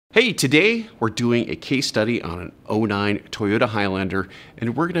Hey, today we're doing a case study on an '09 Toyota Highlander,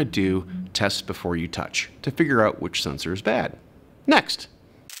 and we're going to do tests before you touch to figure out which sensor is bad. Next.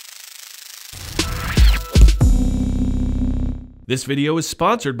 This video is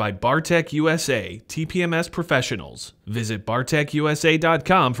sponsored by Bartech USA, TPMS professionals. Visit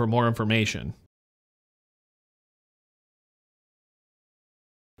bartechusa.com for more information.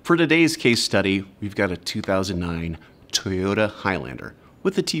 For today's case study, we've got a 2009 Toyota Highlander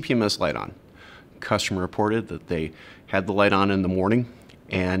with the TPMS light on. Customer reported that they had the light on in the morning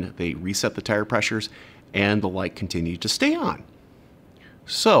and they reset the tire pressures and the light continued to stay on.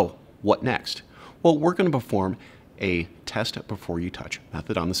 So what next? Well, we're going to perform a test before you touch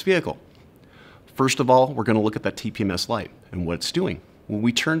method on this vehicle. First of all, we're going to look at that TPMS light and what it's doing. When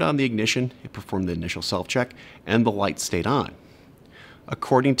we turned on the ignition, it performed the initial self-check and the light stayed on.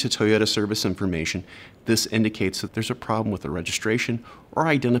 According to Toyota service information, this indicates that there's a problem with the registration or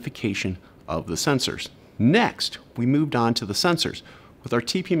identification of the sensors. Next, we moved on to the sensors. With our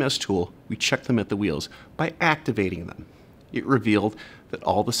TPMS tool, we checked them at the wheels by activating them. It revealed that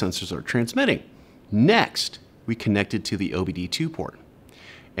all the sensors are transmitting. Next, we connected to the OBD2 port,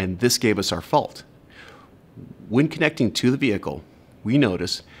 and this gave us our fault. When connecting to the vehicle, we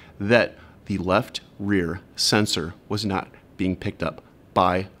noticed that the left rear sensor was not being picked up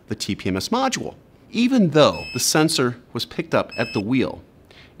by the TPMS module. Even though the sensor was picked up at the wheel,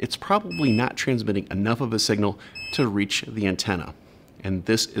 it's probably not transmitting enough of a signal to reach the antenna. And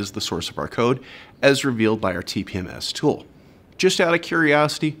this is the source of our code as revealed by our TPMS tool. Just out of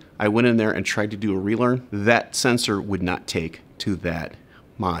curiosity, I went in there and tried to do a relearn. That sensor would not take to that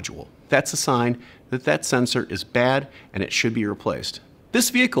module. That's a sign that that sensor is bad and it should be replaced. This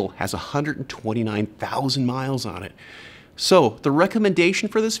vehicle has 129,000 miles on it. So the recommendation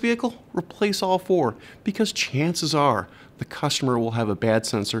for this vehicle, replace all four, because chances are the customer will have a bad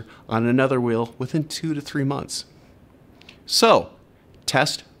sensor on another wheel within 2 to 3 months. So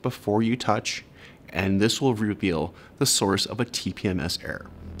test before you touch, and this will reveal the source of a TPMS error.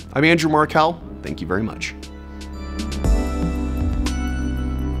 I'm Andrew Markel. Thank you very much.